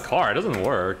jump it over the goes. car. It doesn't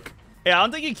work. Yeah, I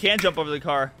don't think you can jump over the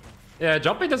car. Yeah,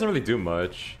 jumping doesn't really do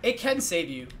much. It can save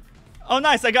you. Oh,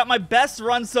 nice. I got my best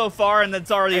run so far, and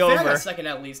it's already I think I over. got second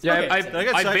at least. Yeah, okay, I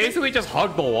get I second? basically just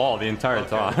hugged the wall the entire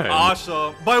time.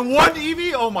 Awesome. By one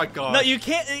Eevee? Oh my god. No, you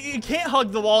can't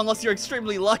hug the wall unless you're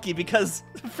extremely lucky because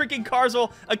freaking cars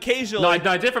will occasionally. No,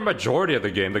 I did for majority of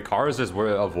the game. The cars just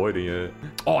were avoiding it.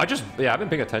 Oh, I've been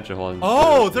paying attention. Hold on.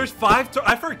 Oh, there's 5.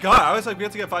 I forgot. I was like, we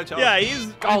have to get 5 challenges.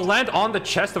 Yeah, I'll land on the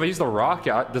chest if I use the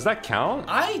rocket. Does that count?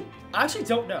 I actually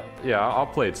don't know. Yeah, I'll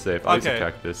play it safe. I'll use the Okay.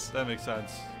 cactus. That makes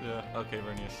sense. Yeah. Okay,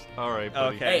 Vernius. All right,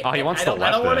 buddy. Okay. Hey, Oh, he wants I the don't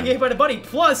want to weapon. get hit by the buddy.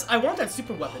 Plus, I want that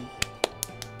super weapon.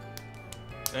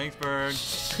 Thanks, Burn.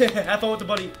 Have fun with the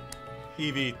buddy.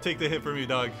 Eevee, take the hit from me,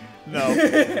 dog.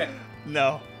 no,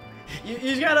 no. You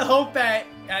just gotta hope that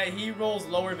he rolls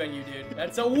lower than you, dude.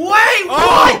 That's a wait.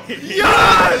 Oh! What?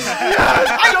 Yes!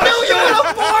 Yes! I knew you with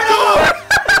a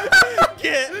portal.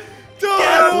 Get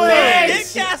Get away!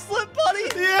 get gaslit, buddy.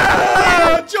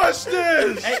 Yeah!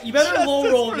 Justice! Hey, you better low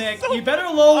Justice roll, for Nick. so- You better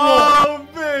low roll. Oh,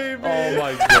 baby! Oh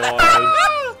my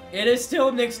god. It is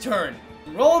still Nick's turn.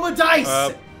 Roll the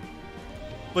dice.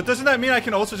 But doesn't that mean I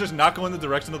can also just not go in the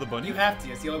direction of the bunny? You have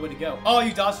to. It's the only way to go. Oh,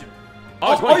 you dodged him.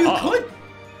 Oh, it's Oh, going you up. could?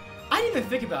 I didn't even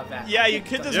think about that. Yeah, you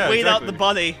could just Yeah, wait out exactly. the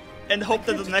bunny and hope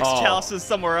that the next Oh. chalice is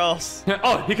somewhere else.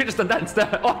 Oh, he could just done that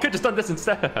instead. Oh, I could just done this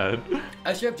instead.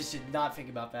 I should have just did not think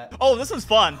about that. Oh, this was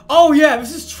fun. Oh yeah,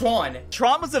 this is Tron.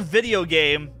 Tron was a video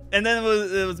game, and then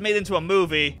it was made into a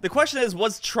movie. The question is,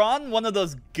 was Tron one of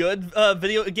those good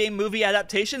video game movie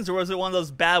adaptations, or was it one of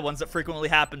those bad ones that frequently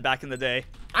happened back in the day?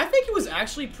 I think it was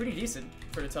actually pretty decent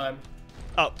for the time.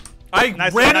 Oh, I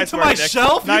Nice ran nice into work, Nick.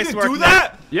 myself? Nice You work, can do Nick.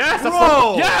 that? Yes, that's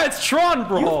Bro! yeah, it's Tron,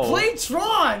 bro. You played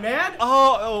Tron, man.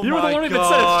 Oh You were the my one who even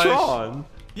gosh. said it's Tron.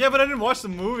 Yeah, but I didn't watch the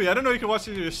movie. I didn't know you could watch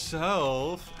it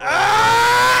yourself.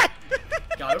 Got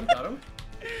him.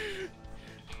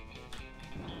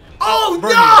 Oh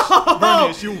no!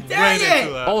 Bernice, you Dang ran it!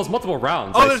 into that. Oh, there's multiple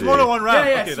rounds. Oh, I there's see. more than one round.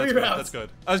 Yeah, yeah, okay, it's that's 3 good. rounds. That's good.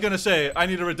 I was gonna say I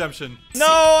need a redemption. No,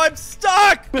 I'm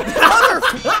stuck!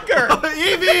 Motherfucker!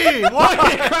 Evie, They why?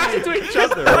 crashed into each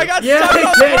other. I got Yeah, stuck they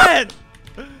on did. Brent!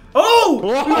 Oh!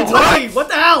 Whoa, You tiny, what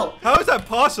the hell? How is that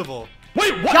possible?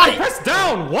 Wait, what? Got I it. pressed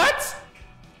down. What?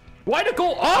 Why'd it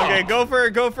go up? Okay, go for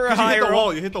a You hit higher the roll.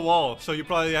 wall. You hit the wall, so you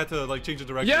probably had to like change the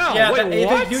direction. Yeah. Yeah, wait, if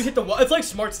what? you hit the wall, it's like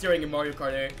smart steering in Mario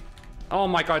Kart 8. Oh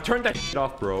my god, turn that shit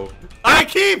off, bro. I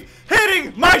keep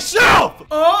hitting myself.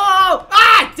 Oh!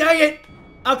 Ah! Dang it!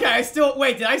 Okay,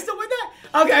 wait, did I still win that?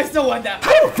 Okay, I still won that.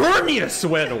 How did Vernius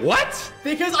win? What?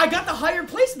 Because I got the higher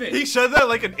placement. He said that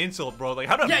like an insult, bro. Like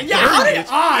how did Yeah, how did Bernice-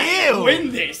 I Ew.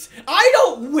 win this? I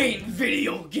don't win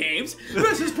video games.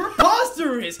 This is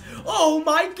preposterous. Oh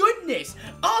my goodness.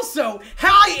 Also,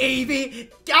 hi Evie.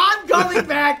 I'm coming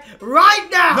back right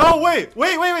now. No, wait,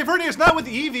 Vernius, not with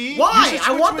Evie. Why? You should I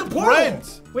switch want the with portal.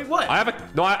 Brent. Wait, what? I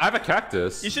have a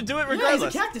cactus. You should do it Yeah, he's a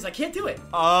regardless. cactus. I can't do it.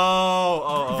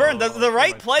 Oh. Vern, the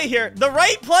right play here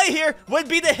would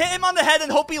be to hit him on the head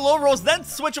and hope he low rolls, then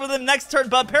switch with him next turn.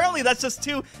 But apparently that's just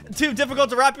too difficult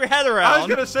to wrap your head I was around.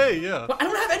 gonna say, yeah. But I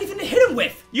don't have anything to hit him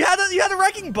with. You had a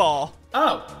wrecking ball.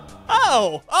 Oh.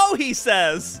 He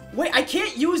says. Wait, I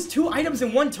can't use 2 items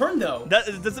in 1 turn though. That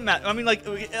it doesn't matter. I mean, like,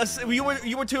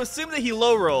 you were to assume that he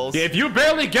low rolls. Yeah, if you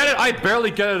barely get it, I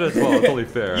barely get it as well. Totally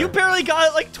fair. You barely got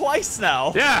it like twice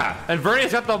now. Yeah, and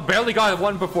Vernius barely got it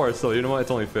one before, so you know what?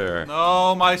 It's only fair.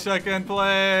 No, my second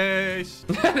place.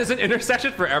 There's an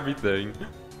intersection for everything.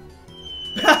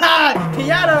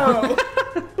 Piano.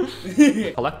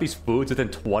 Collect these foods within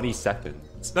 20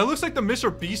 seconds. That looks like the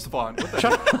Mr. Beast font. What the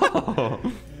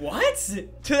heck? What?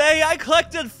 Today I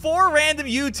collected 4 random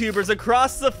YouTubers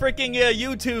across the freaking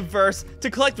YouTube verse to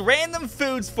collect random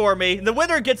foods for me. The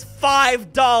winner gets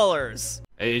 $5.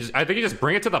 I think you just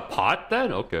bring it to the pot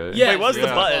then? Okay. Yeah. Wait, what's the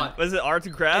Yeah. button? Was it R to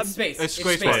grab? It's space. It's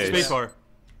space space. bar. Space bar.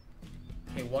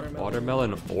 Okay, watermelon.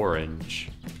 Watermelon orange.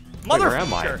 Wait, Motherfucker. where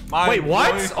am I? Mine, Wait,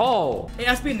 what? boy. Oh. It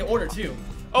has to be in the order too.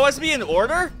 Oh, it's be in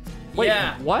order? Wait,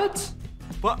 Yeah. what?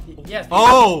 What? Yes.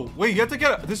 Oh, wait, you have to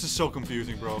get. This is so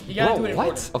confusing, bro. You gotta Bro, do it in what?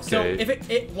 order. Okay. So if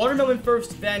it watermelon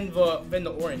first, then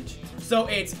the orange. So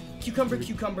it's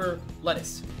cucumber,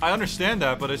 lettuce. I understand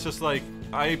that, but it's just like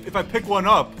if I pick one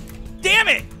up. Damn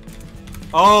it!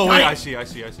 Oh wait, Got it.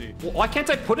 I see. Well, why can't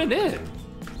I put it in?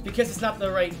 Because it's not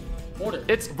the right order.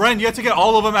 It's Bren, you have to get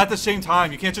all of them at the same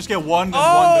time. You can't just get one, then one,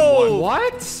 Oh! then one.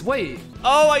 what? Wait.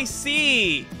 Oh, I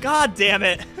see. God damn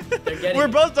it. They're getting We're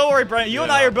it. both, don't worry, Brent. You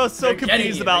and I Yeah. are both so They're getting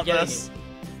confused it, about they're getting this.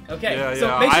 Okay, Yeah, so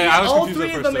yeah. make sure you I get was all confused 3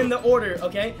 at of first, them in too. the order,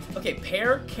 okay? Okay,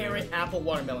 pear, carrot, apple,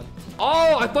 watermelon.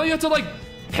 Oh, I thought you had to like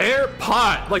pear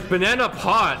pot, like banana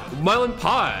pot, melon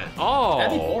pot. Oh.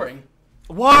 That'd be boring.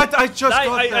 What? I just got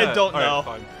I that. don't All right, know.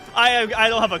 fine. I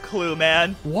don't have a clue,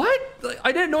 man. What? Like,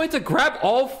 I didn't know you had to grab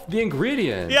all the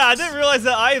ingredients. Yeah, I didn't realize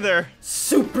that either.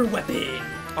 Super weapon.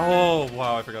 Oh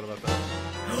wow, I forgot about that.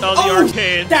 Oh, the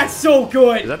arcade. That's so Is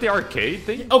good. that the arcade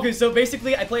thing? Okay, so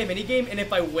basically I play a mini game, and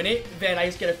if I win it, then I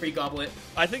just get a free goblet.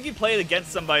 I think you played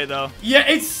against somebody, though. Yeah,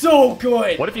 it's so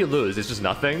good. What if you lose? It's just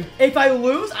nothing? If I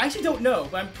lose, I actually don't know,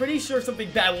 but I'm pretty sure something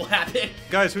bad will happen.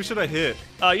 Guys, who should I hit?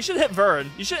 You should hit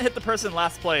Vern. You shouldn't hit the person in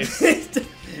last place.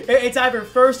 It's either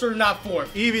first or not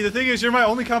fourth. Evie, the thing is, you're my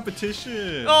only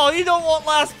competition. Oh, you don't want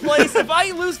last place. If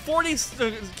I lose 40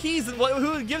 keys, then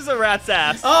who gives a rat's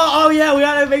ass? Oh yeah, we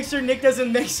gotta make sure Nick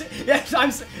doesn't mix. Yes,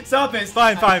 I'm selfish.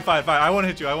 Fine. I won't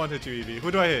hit you, Evie.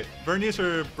 Who do I hit? Vernius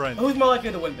or Brent? Who's more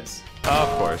likely to win this? Of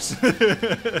course. I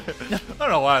don't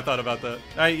know why I thought about that.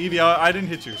 Hey, Evie, I didn't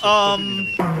hit you. So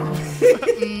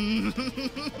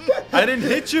I didn't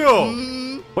hit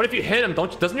you. What if you hit him?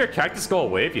 Doesn't your cactus go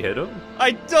away if you hit him?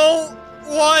 I don't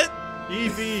want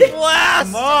Evie,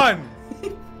 last. come on.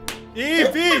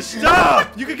 Evie,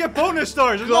 stop! You could get bonus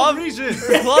stars. There's no Glove- reason.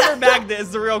 Glove or magnet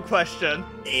is the real question.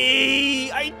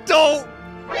 I don't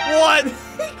want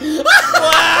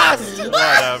last.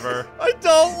 Whatever. I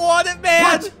don't want it,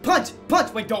 man. Punch!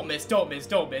 Wait, don't miss.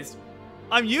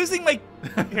 I'm using my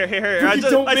here.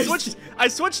 Don't miss. I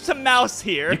switched to mouse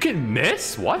here. You can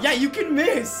miss? What? Yeah, you can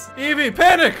miss. Evie,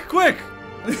 panic, quick.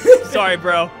 Sorry,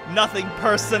 bro. Nothing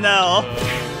personnel.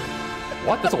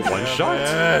 What? That's a one shot?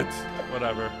 Damn it.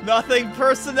 Whatever. Nothing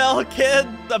personnel, kid.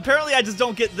 Apparently, I just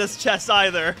don't get this chest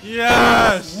either.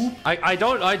 Yes. I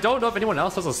don't know if anyone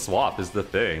else has a swap is the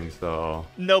thing, so.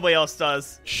 Nobody else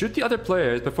does. Shoot the other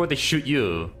players before they shoot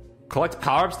you. Collect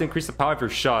power-ups to increase the power of your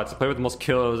shots. Play with the most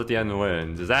kills at the end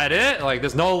wins. Is that it? Like,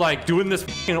 there's no, like, doing this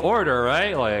in order,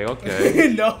 right? Like,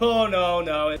 okay. no.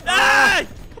 Ah!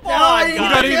 Come No, on, you You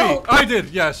guys. got Yo. Evie. I did.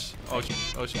 Yes. Oh shit.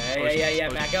 Yeah.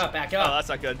 Back up. Oh, that's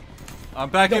not good. I'm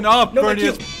backing up, No, my Bernie.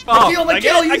 kill. It's My up. kill, my I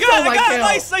kill. got You it, stole I my got it. kill.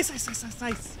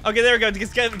 Nice. Okay, there we go.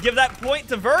 Just give that point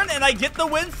to Vern, and I get the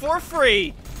win for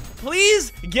free.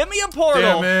 Please give me a portal.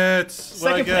 Damn it. What I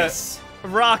Second get? place.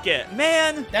 Rocket,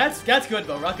 man. That's good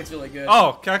though. Rocket's really good.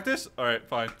 Oh, cactus? Alright,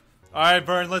 fine. Alright,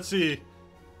 Vern, let's see.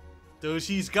 Dude,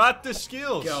 he's got the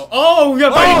skills. Go. Oh,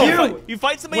 yeah, Oh, you. You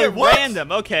fight somebody Wait, at what?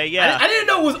 random. Okay, yeah. I didn't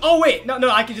know it was. Oh wait, no,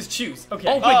 I can just choose. Okay.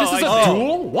 Oh wait, this Oh, is I a see.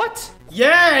 duel? What?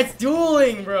 Yeah, it's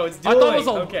dueling, bro. It's I dueling. thought it was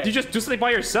a. Okay. You just do something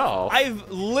by yourself. I've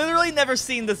literally never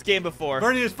seen this game before.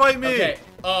 Bernie, just fight me. Okay.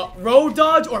 Road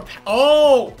dodge or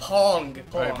Pong.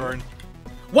 Alright, Vern.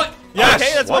 What? Yes.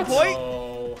 Okay, that's What? 1 point.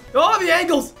 Oh, the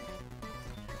angles.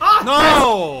 Ah.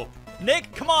 No!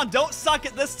 Nick, come on, don't suck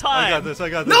it this I time. got this,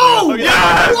 No! Okay,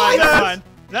 Yes! never What? mind.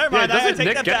 Never Yeah, mind. I doesn't take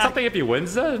Nick that get back. something if he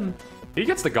wins then? He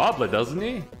gets the goblet, doesn't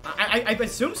he? I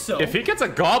assume so. If he gets a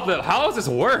goblet, how is this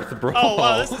worth, bro? Oh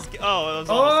wow, this is. Oh, it was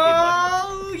almost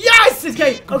Oh, yes!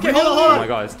 Okay, okay, hold Oh my on.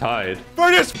 god, it's tied.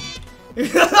 Bernie, it's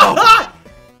Ah!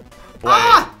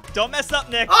 Ah! Don't mess up,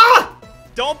 Nick. Ah!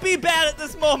 Don't be bad at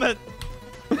this moment.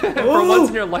 For once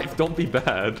in your life, don't be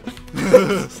bad.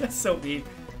 That's so mean.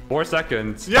 4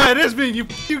 seconds. Yeah, it is me. You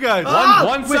guys. Ah!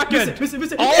 One Wait, second. miss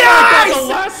it. Oh my Yes! god, the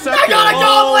last I got a second.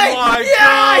 goblet! Oh my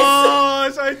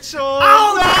Yes! gosh, I chose.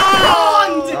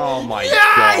 Oh, no! Oh my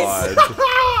Yes!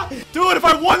 god. Dude, if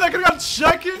I won, I could have got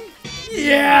second.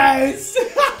 Yes!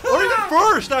 Or even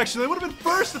first, actually. It would have been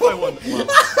first if I won.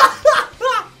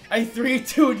 I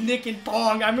 3-2'd Nick and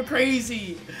Pong. I'm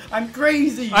crazy. I'm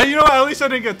crazy. You know what? At least I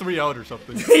didn't get 3 out or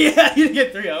something. Yeah, you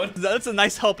get 3 out. That's a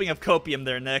nice helping of copium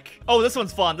there, Nick. Oh, this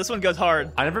one's fun. This one goes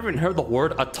hard. I never even heard the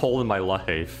word atoll in my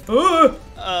life. Ooh.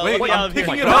 Wait, look out I'm of here.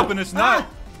 picking it God. up and it's not.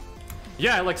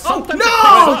 Yeah, like Oh, sometimes. no! it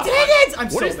comes up. Dang it! I'm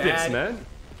What so is mad. this, man?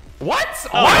 What?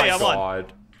 Oh, my hey, I won.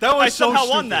 god. That was I so somehow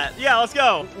stupid. won that. Yeah, let's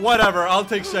go. Whatever, I'll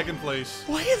take second place.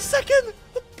 Wait a second.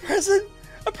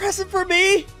 A present for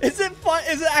me? Is it fun?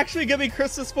 Is it actually gonna be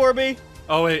Christmas for me?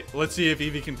 Oh wait, let's see if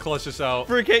Evie can clutch this out.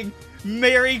 Freaking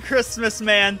Merry Christmas,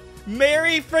 man.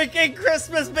 Merry freaking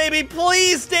Christmas, baby.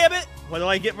 Please, damn it. What do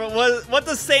I get? What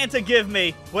does Santa give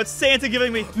me? What's Santa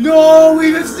giving me? No,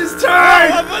 we missed his turn.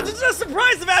 I'm just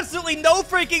surprised of absolutely no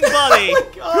freaking buddy. Oh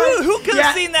my God. Who could Yeah,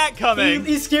 have seen that coming?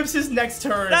 He skips his next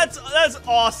turn. That's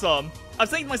awesome. I was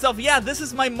thinking to myself, yeah, this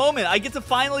is my moment. I get to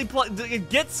finally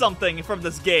get something from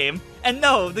this game. And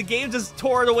no, the game just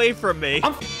tore it away from me.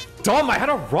 I'm dumb. I had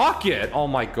a rocket. Oh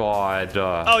my god.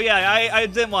 Oh yeah, I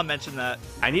didn't want to mention that.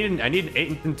 I need an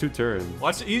 8 in 2 turns.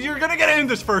 Watch, you're gonna get it in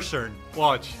this first turn.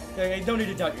 Watch. Okay, don't need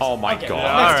to doubt yourself. Oh my Okay, God. Yeah,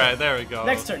 next all right, turn. there we go.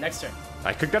 Next turn.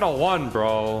 I could get a 1,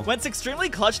 bro. When it's extremely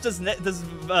clutch, does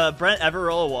Brent ever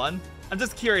roll a 1? I'm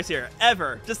just curious here.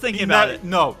 Ever. Just thinking about it.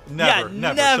 No, never, Yeah,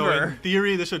 never. So never. in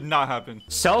theory, this should not happen.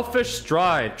 Selfish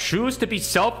stride. Choose to be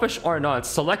selfish or not.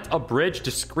 Select a bridge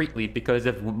discreetly because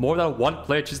if more than one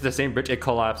player chooses the same bridge, it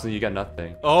collapses and you get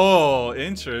nothing. Oh,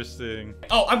 interesting.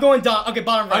 Oh, I'm going down. Okay,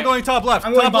 bottom right. I'm going top left.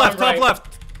 I'm going Top left. bottom Top right.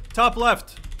 left. Top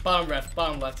left.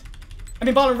 Bottom left. I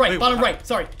mean bottom right. Wait, bottom what? right.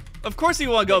 Sorry. Of course you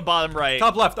want to go bottom right.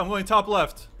 Top left. I'm going top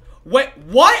left. Wait,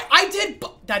 what? I did.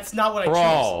 That's not what I chose.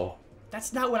 Bro.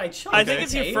 That's not what I chose. I think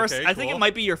it's your Okay, first. okay, I think it cool.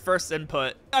 might be your first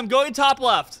input. I'm going top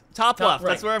left. Top left.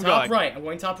 right. That's where I'm top going. right. I'm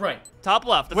going top right. Top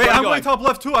left. That's Wait, where I'm going. going top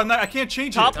left too. I can't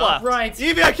change Top it. left. Top right.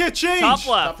 Evie, I can't change. Top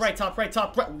left.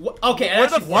 Top right. Okay. Where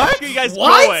the actually- fuck are you guys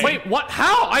What? going? Wait, what?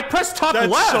 How? I pressed top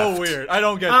That's left. so weird. I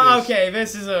don't get this. Okay,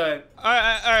 this is a. All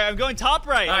right. I'm going top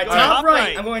right. All right, I'm going top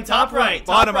right. I'm going top right.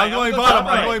 Bottom. Top I'm going right. bottom.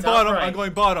 top I'm going right. bottom. Top I'm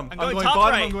going bottom. I'm I'm going going top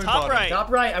bottom. right. I'm going Top bottom. right. Top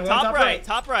right. I'm going Top top right. right.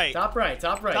 Top right. Top right.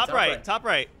 Top right. Top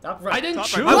right. Top right. I didn't Top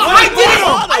choose right. I'm I going did it!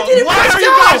 bottom. I did it Why first are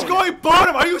you guys time! going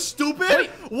bottom? Are you stupid? Wait,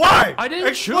 Why? I didn't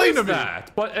Explain choose to me.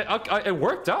 that, but it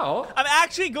worked out. I'm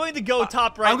actually going to go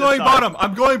top right. I'm going this time. bottom.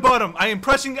 I'm going bottom. I am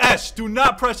pressing S. Do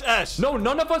not press S. No,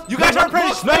 none of us. You guys aren't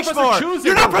pressing spacebar.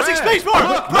 You're not pressing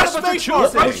spacebar. Press spacebar.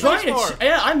 I'm Press trying to. spacebar.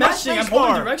 Yeah, I'm Press matching. I'm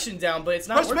holding spacebar. direction down, but it's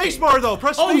not Press working. spacebar though.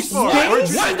 Press Oh, spacebar.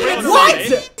 space? Or- What?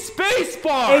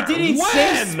 Spacebar. It didn't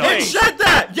say When? It said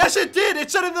that! Yes, it did!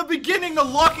 It said in the beginning to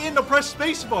lock in to press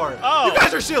spacebar. Oh. You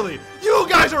guys are silly. You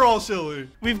guys are all silly.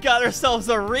 We've got ourselves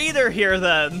a reader here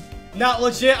then. Not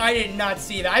legit. I did not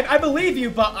see that. I believe you,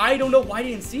 but I don't know why I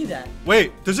didn't see that.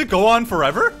 Wait, does it go on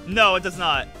forever? No, it does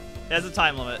not. It has a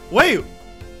time limit. Wait.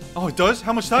 Oh, it does?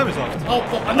 How much time is left? Oh,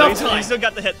 well, Oh, enough you time. still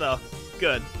got the hit though.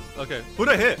 Good. Okay. Who'd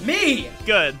I hit? Me.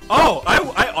 Good. Oh,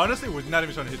 I honestly was not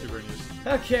even trying to hit the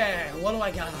Bernies. Okay. What do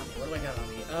I got on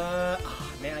me?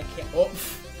 Man, I can't. Oh,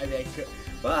 I mean, I could.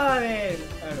 Well, I mean,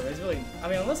 I don't know. It's really. I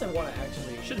mean, unless I want to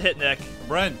actually. Should hit Nick.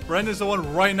 Brent is the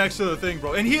one right next to the thing,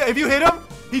 bro. And if you hit him,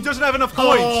 he doesn't have enough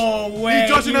coins. Oh wait. He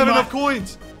doesn't you have might- enough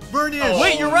coins. Burnish.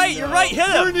 Wait, you're right. You're right. Hit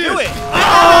him. Do it.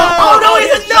 Oh no,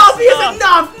 he's enough. He's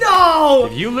enough. No.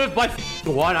 If you live by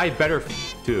one, I better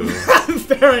too.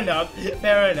 Fair enough.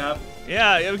 Fair enough.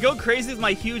 Yeah, it would go crazy with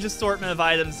my huge assortment of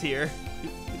items here.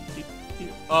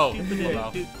 Oh,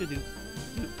 wow.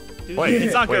 Wait,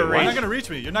 It's not gonna You're reach. not gonna reach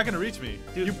me. You're not gonna reach me.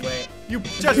 Wait. You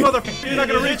just motherfucker. You're not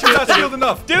gonna reach. You're not skilled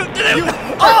enough. Dude.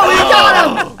 Oh, you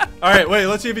got him. All right, wait.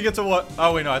 Let's see if he gets a what.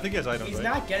 Oh wait, no. I think he has items. He's right?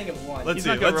 not getting a 1. Let's He's see.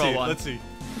 not gonna Let's roll see. one. Let's see.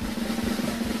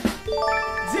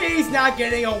 He's not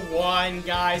getting a 1,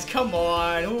 guys. Come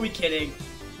on. Who are we kidding?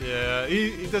 Yeah,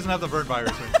 he doesn't have the burn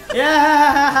virus.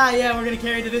 Yeah, we're gonna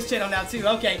carry to this channel now too.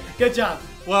 Okay, good job.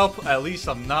 Well, at least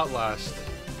I'm not last.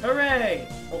 Hooray!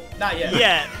 Well, not yet.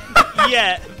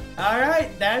 Yet. All right,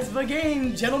 that's the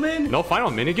game, gentlemen. No final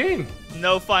minigame.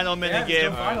 No final Yeah, minigame.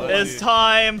 no final. It's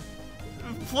time.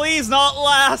 Please not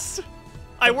last.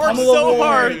 I worked Pummel so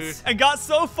hard awards. and got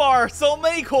so far, so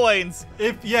many coins.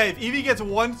 If Evie gets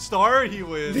 1 star, he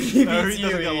wins. He No, beats he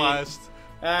doesn't you, get Evie. last.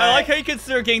 I like how you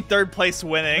consider getting 3rd place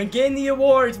winning. Again, the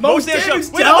awards. Most damage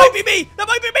Wait, that dealt. might be me. That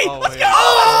might be me. Oh, Let's wait. go.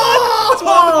 Oh! Let's go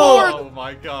on the board. Oh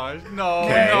my gosh. No,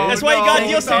 Okay. no. That's why you gotta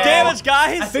deal some no. damage,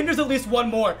 guys. I think there's at least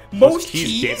one more. Most keys,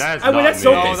 keys. that's I mean, not that's me.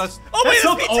 so. No, that's. Oh wait, That's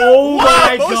that's me so- too. oh Wow,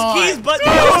 my most God. keys, but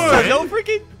Dude. no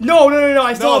freaking. No.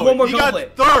 I still have one more he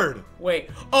goblet. got 3rd. Wait.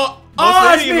 Most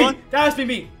That's lady me. one. That has to be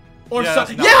me. Or Yeah,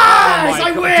 something. that's not- Yes, Oh my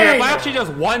I God. win. Dude, if I actually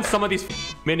just won some of these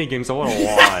minigames, I would have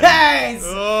won. Yes.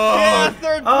 Yeah, 3rd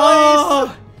place.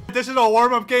 Oh, This is a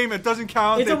warm-up game. It doesn't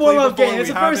count. it's They a played warm-up before, game. It's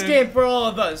we the first haven't. game for all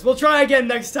of us. We'll try again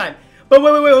next time. But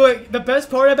wait. The best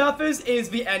part about this is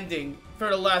the ending for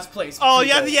the last place. Oh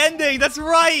yeah, the ending. That's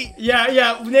right.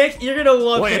 Yeah. Nick, you're gonna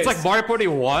love Wait, this. it's like Mario Party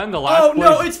 1, the last Oh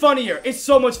no, place. it's funnier. It's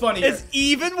so much funnier. It's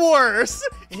even worse.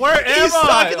 Where am He's I?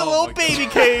 stuck in a Oh little my baby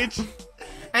cage.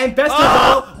 And best of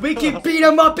all, we can beat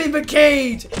him up in the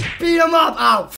cage. Beat him up. Ow.